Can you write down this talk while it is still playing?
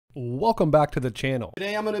Welcome back to the channel.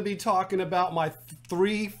 Today I'm going to be talking about my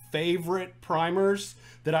three favorite primers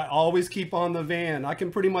that I always keep on the van. I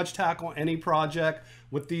can pretty much tackle any project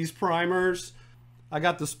with these primers. I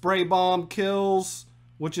got the Spray Bomb Kills,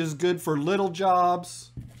 which is good for little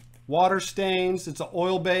jobs. Water stains, it's an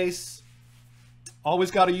oil base.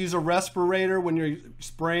 Always got to use a respirator when you're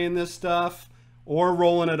spraying this stuff or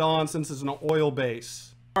rolling it on since it's an oil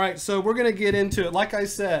base. All right, so we're going to get into it. Like I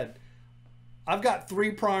said, I've got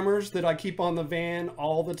three primers that I keep on the van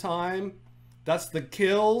all the time. That's the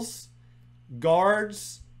Kills,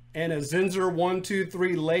 Guards, and a Zinsser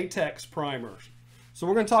 123 latex primer. So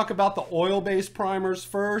we're going to talk about the oil-based primers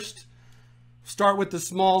first. Start with the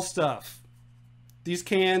small stuff. These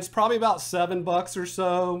cans, probably about $7 or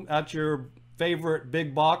so at your favorite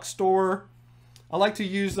big box store. I like to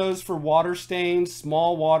use those for water stains,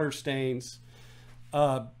 small water stains.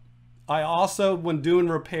 I also, when doing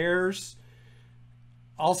repairs,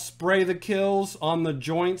 I'll spray the Kills on the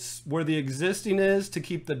joints where the existing is to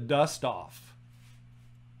keep the dust off.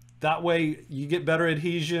 That way you get better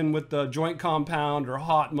adhesion with the joint compound or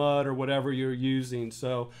hot mud or whatever you're using.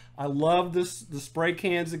 So I love the spray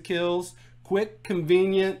cans of Kills. Quick,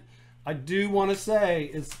 convenient. I do want to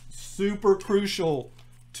say it's super crucial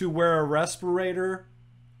to wear a respirator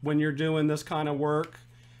when you're doing this kind of work,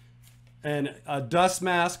 and a dust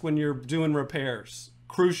mask when you're doing repairs.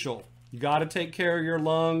 Crucial. You got to take care of your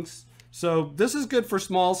lungs. So this is good for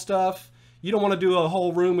small stuff. You don't want to do a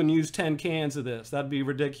whole room and use 10 cans of this. That'd be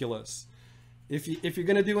ridiculous. If you're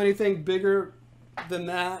going to do anything bigger than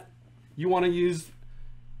that, you want to use,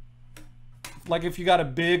 like if you got a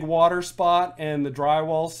big water spot and the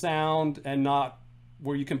drywall sound and not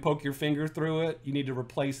where you can poke your finger through it, you need to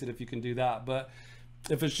replace it if you can do that. But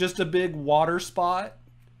if it's just a big water spot,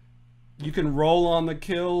 you can roll on the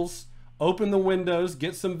Kills, open the windows,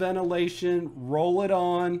 get some ventilation, roll it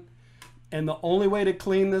on. And the only way to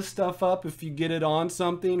clean this stuff up if you get it on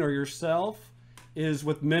something or yourself is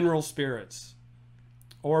with mineral spirits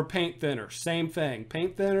or paint thinner. Same thing.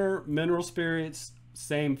 Paint thinner, mineral spirits,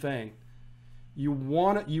 same thing. You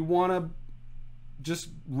want to just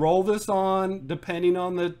roll this on, depending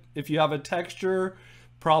on if you have a texture,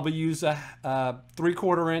 probably use a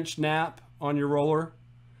 3/4 inch nap on your roller.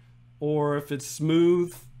 Or if it's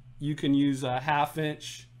smooth, you can use a 1/2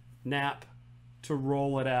 inch nap to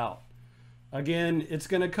roll it out. Again, it's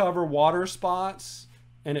going to cover water spots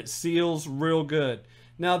and it seals real good.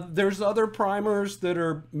 Now, there's other primers that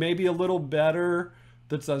are maybe a little better.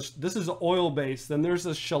 This is an oil base. Then there's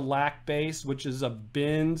a shellac base, which is a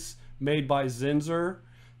bins made by Zinsser.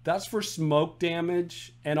 That's for smoke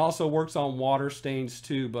damage and also works on water stains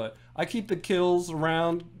too. But I keep the Kills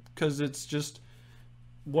around because it's just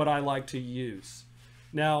what I like to use.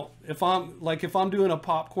 Now, if I'm doing a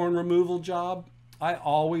popcorn removal job, I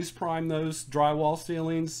always prime those drywall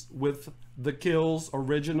ceilings with the Kills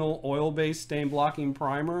original oil-based stain blocking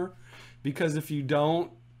primer, because if you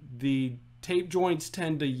don't, the tape joints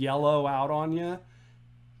tend to yellow out on you.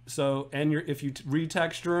 So, and if you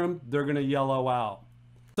retexture them, they're going to yellow out.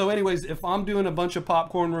 So anyways, if I'm doing a bunch of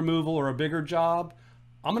popcorn removal or a bigger job,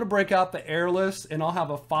 I'm going to break out the airless and I'll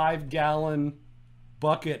have a 5-gallon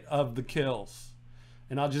bucket of the Kills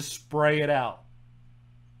and I'll just spray it out.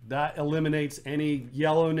 That eliminates any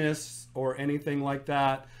yellowness or anything like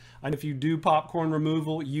that. And if you do popcorn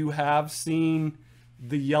removal, you have seen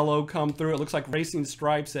the yellow come through. It looks like racing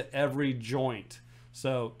stripes at every joint.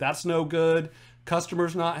 So that's no good.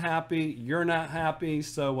 Customer's not happy. You're not happy.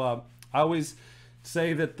 So I always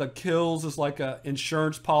say that the Kills is like an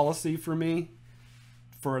insurance policy for me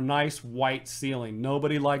for a nice white ceiling.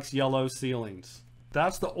 Nobody likes yellow ceilings.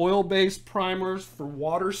 That's the oil-based primers for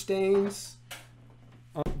water stains.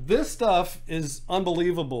 This stuff is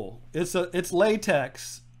unbelievable. It's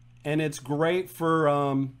latex and it's great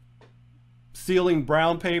for sealing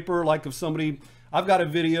brown paper. Like if somebody, I've got a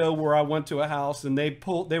video where I went to a house and they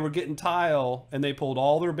were getting tile and they pulled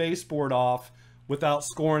all their baseboard off without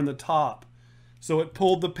scoring the top. So it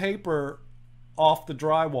pulled the paper off the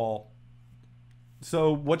drywall.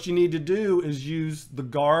 So what you need to do is use the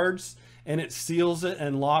Guards, and it seals it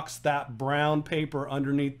and locks that brown paper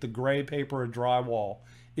underneath the gray paper of drywall.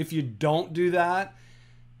 If you don't do that,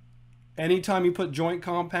 anytime you put joint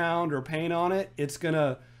compound or paint on it, it's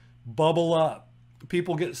gonna bubble up.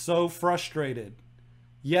 People get so frustrated.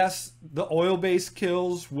 Yes, the oil-based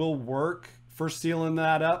Kills will work for sealing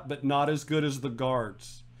that up, but not as good as the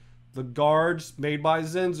Guards. The Guards made by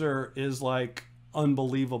Zinsser is like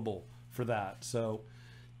unbelievable for that. So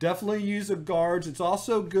definitely use the Guards. It's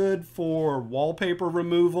also good for wallpaper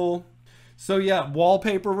removal. So yeah,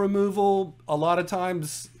 wallpaper removal, a lot of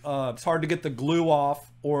times it's hard to get the glue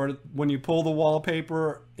off or when you pull the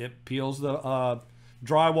wallpaper, it peels the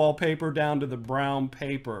drywall paper down to the brown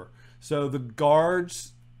paper. So the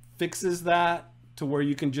guards fixes that to where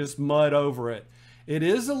you can just mud over it. It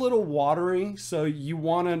is a little watery, so you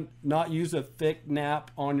want to not use a thick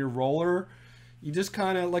nap on your roller. You just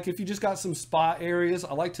kind of, like if you just got some spot areas,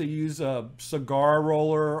 I like to use a cigar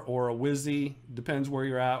roller or a Wizzy, depends where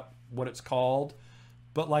you're at, what it's called,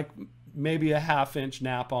 but like maybe a 1/2 inch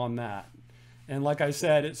nap on that. And like I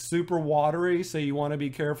said, it's super watery, so you want to be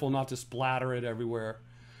careful not to splatter it everywhere.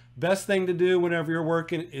 Best thing to do whenever you're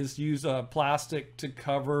working is use a plastic to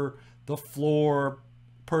cover the floor,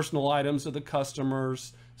 personal items of the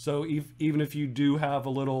customers. So even if you do have a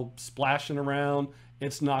little splashing around,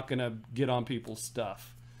 it's not going to get on people's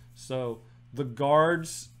stuff. So the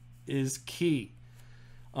guards is key.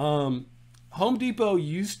 Home Depot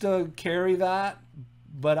used to carry that,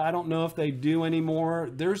 but I don't know if they do anymore.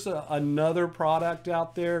 There's another product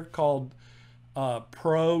out there called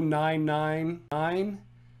Pro 999,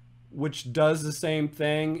 which does the same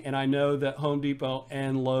thing, and I know that Home Depot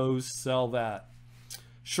and Lowe's sell that.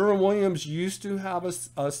 Sherwin-Williams used to have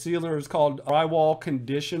a sealer. It's called Drywall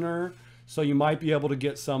Conditioner, so you might be able to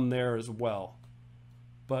get some there as well.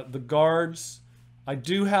 But the guards, I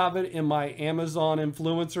do have it in my Amazon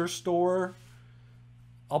influencer store.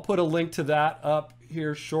 I'll put a link to that up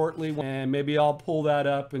here shortly, and maybe I'll pull that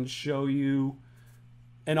up and show you.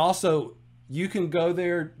 And also, you can go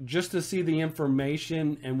there just to see the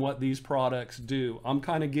information and what these products do. I'm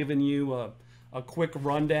kind of giving you a quick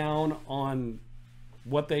rundown on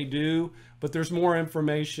what they do, but there's more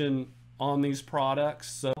information on these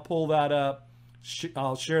products. So I'll pull that up,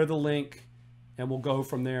 I'll share the link, and we'll go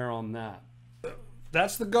from there on that.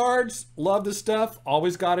 That's the guards. Love the stuff.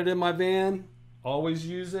 Always got it in my van. Always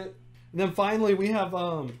use it. And then finally we have,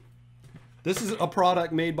 this is a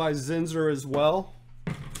product made by Zinsser as well.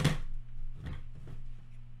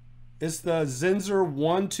 It's the Zinsser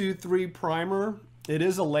 123 primer. It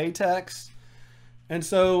is a latex. And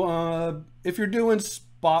so if you're doing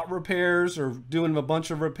spot repairs or doing a bunch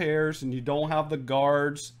of repairs and you don't have the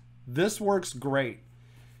guards, this works great.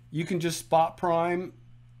 You can just spot prime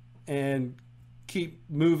and keep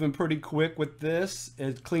moving pretty quick with this.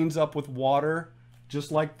 It cleans up with water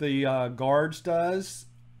just like the guards does.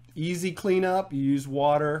 Easy cleanup. You use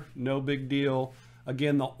water, no big deal.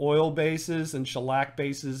 Again, the oil bases and shellac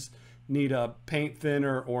bases need a paint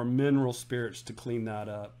thinner or mineral spirits to clean that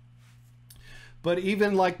up. But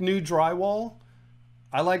even like new drywall,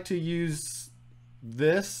 I like to use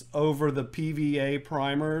this over the PVA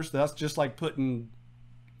primers. That's just like putting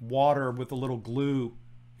water with a little glue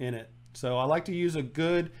in it. So I like to use a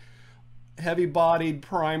good heavy bodied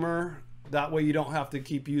primer. That way you don't have to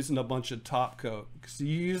keep using a bunch of top coat. Because you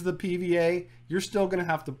use the PVA, you're still going to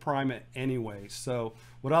have to prime it anyway. So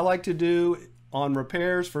what I like to do on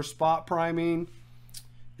repairs for spot priming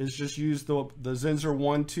is just use the Zinsser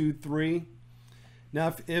 123.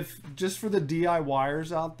 Now, if just for the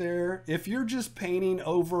DIYers out there, if you're just painting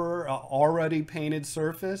over an already painted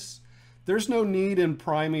surface, there's no need in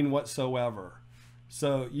priming whatsoever.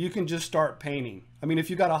 So you can just start painting. I mean, if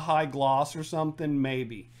you got a high gloss or something,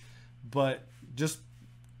 maybe, but just,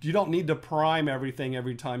 you don't need to prime everything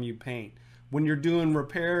every time you paint. When you're doing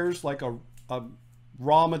repairs, like a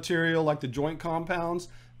raw material, like the joint compounds,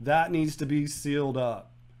 that needs to be sealed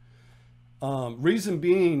up. Reason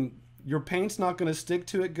being, your paint's not going to stick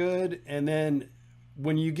to it good, and then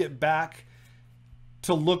when you get back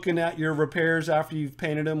to looking at your repairs after you've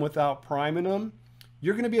painted them without priming them,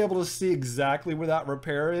 you're going to be able to see exactly where that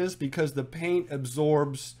repair is, because the paint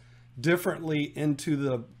absorbs differently into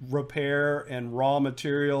the repair and raw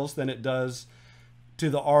materials than it does to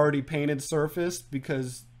the already painted surface,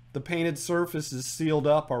 because the painted surface is sealed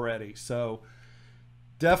up already. So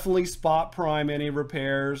definitely spot prime any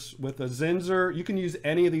repairs with a Zinsser. You can use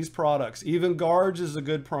any of these products. Even guards is a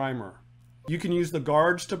good primer. You can use the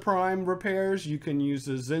guards to prime repairs. You can use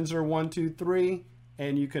the Zinsser 123,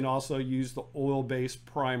 and you can also use the oil-based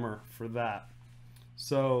primer for that.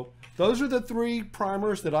 So those are the 3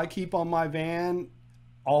 primers that I keep on my van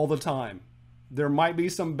all the time. There might be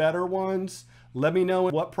some better ones. Let me know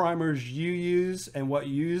what primers you use and what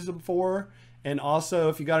you use them for. And also,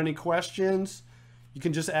 if you got any questions, you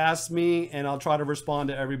can just ask me and I'll try to respond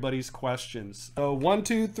to everybody's questions. So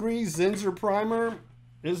 123 Zinsser primer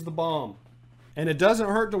is the bomb. And it doesn't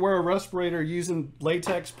hurt to wear a respirator using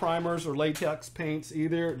latex primers or latex paints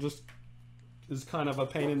either. It just is kind of a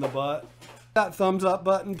pain in the butt. That thumbs up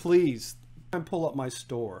button, please. And pull up my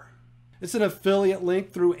store. It's an affiliate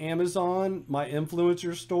link through Amazon, my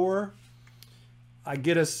influencer store. I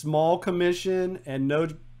get a small commission and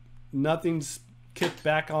nothing's kicked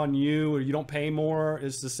back on you, or you don't pay more.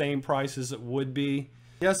 It's the same price as it would be.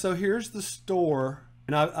 Yeah, so here's the store,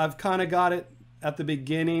 and I've kind of got it at the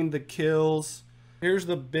beginning, the kills. Here's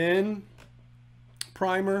the bin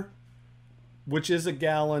primer, which is a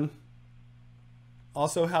gallon.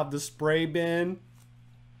 Also have the spray bin,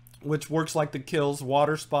 which works like the kills,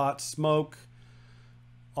 water spots, smoke,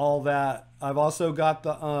 all that. I've also got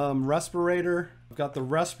the respirator. I've got the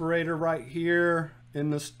respirator right here in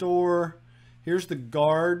the store. Here's the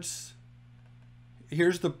guards.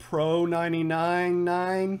 Here's the Pro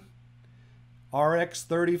 99.9 RX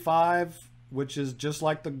 35, which is just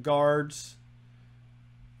like the guards.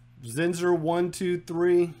 Zinsser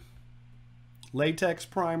 123 latex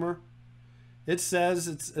primer. It says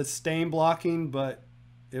it's stain blocking, but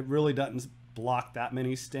it really doesn't block that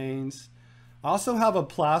many stains. I also have a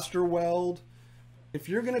plaster weld. If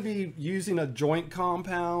you're going to be using a joint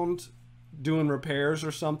compound, doing repairs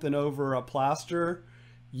or something over a plaster,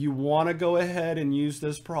 you want to go ahead and use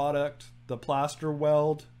this product, the plaster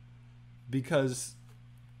weld, because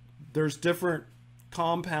there's different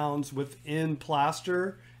compounds within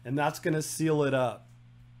plaster, and that's going to seal it up.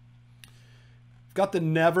 I've got the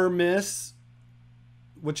Never Miss,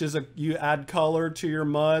 which is you add color to your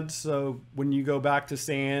mud, so when you go back to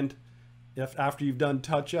sand, if after you've done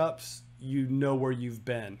touch-ups, you know where you've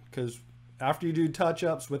been. Because after you do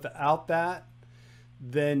touch-ups without that,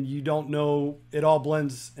 then you don't know, it all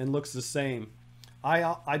blends and looks the same.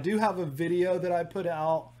 I do have a video that I put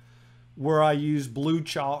out where I use blue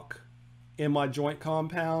chalk in my joint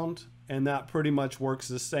compound, and that pretty much works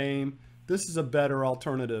the same. This is a better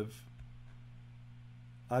alternative.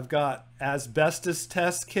 I've got asbestos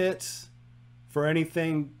test kits for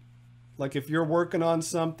anything, like if you're working on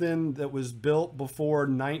something that was built before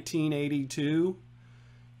 1982,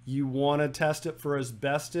 you want to test it for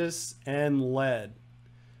asbestos and lead.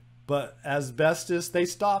 But asbestos, they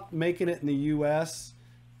stopped making it in the US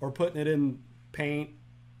or putting it in paint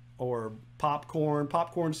or popcorn.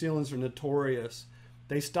 Popcorn ceilings are notorious.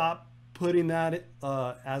 They stopped putting that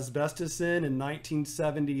asbestos in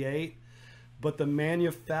 1978. But the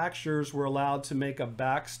manufacturers were allowed to make a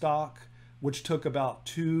backstock, which took about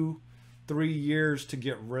 2-3 years to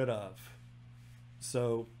get rid of.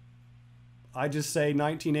 So I just say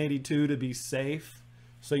 1982 to be safe.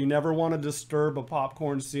 So you never want to disturb a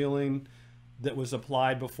popcorn ceiling that was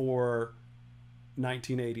applied before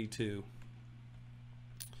 1982.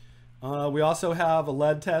 We also have a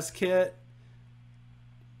lead test kit.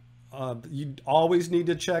 You always need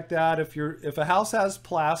to check that. If a house has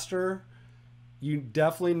plaster, you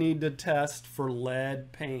definitely need to test for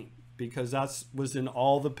lead paint, because that was in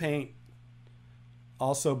all the paint.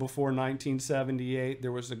 Also before 1978,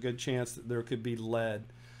 there was a good chance that there could be lead.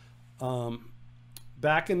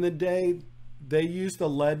 Back in the day, they used the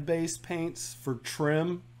lead-based paints for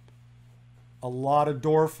trim. A lot of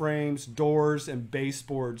door frames, doors, and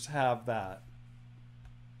baseboards have that.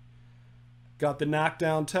 Got the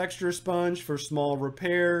knockdown texture sponge for small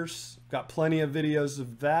repairs. Got plenty of videos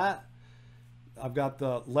of that. I've got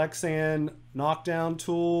the Lexan knockdown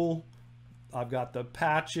tool. I've got the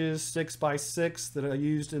patches 6x6 that I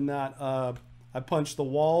used in that I punched the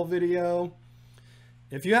wall video.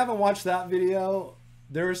 If you haven't watched that video,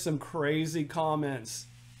 there are some crazy comments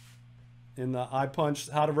in the I punched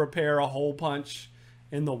how to repair a hole punch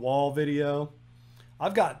in the wall video.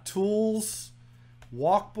 I've got tools,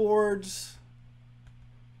 walkboards,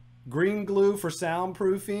 green glue for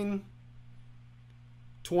soundproofing,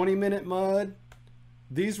 20-minute mud.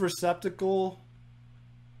 These receptacle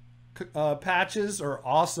patches are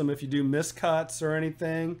awesome if you do miscuts or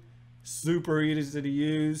anything. Super easy to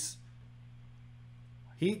use.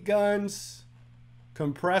 Heat guns,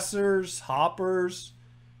 compressors, hoppers,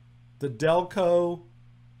 the Delco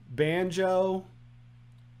banjo.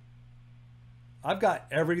 I've got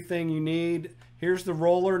everything you need. Here's the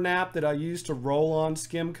roller nap that I use to roll on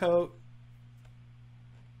skim coat.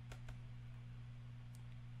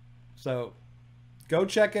 So go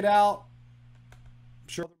check it out. I'm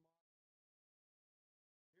sure.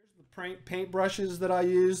 Here's the paint brushes that I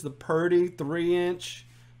use. The Purdy 3-inch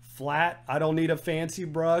flat. I don't need a fancy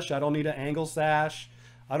brush. I don't need an angle sash.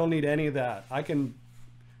 I don't need any of that. I can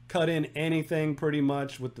cut in anything pretty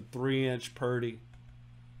much with the 3-inch Purdy.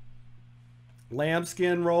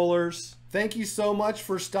 Lambskin rollers. Thank you so much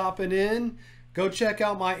for stopping in. Go check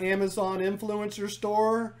out my Amazon influencer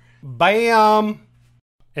store. Bam!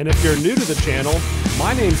 And if you're new to the channel,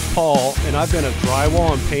 my name's Paul, and I've been a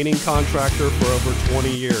drywall and painting contractor for over 20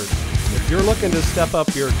 years. If you're looking to step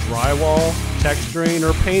up your drywall, texturing,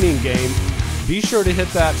 or painting game, be sure to hit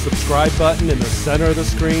that subscribe button in the center of the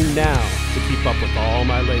screen now to keep up with all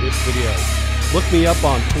my latest videos. Look me up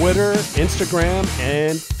on Twitter, Instagram,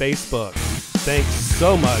 and Facebook. Thanks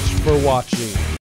so much for watching.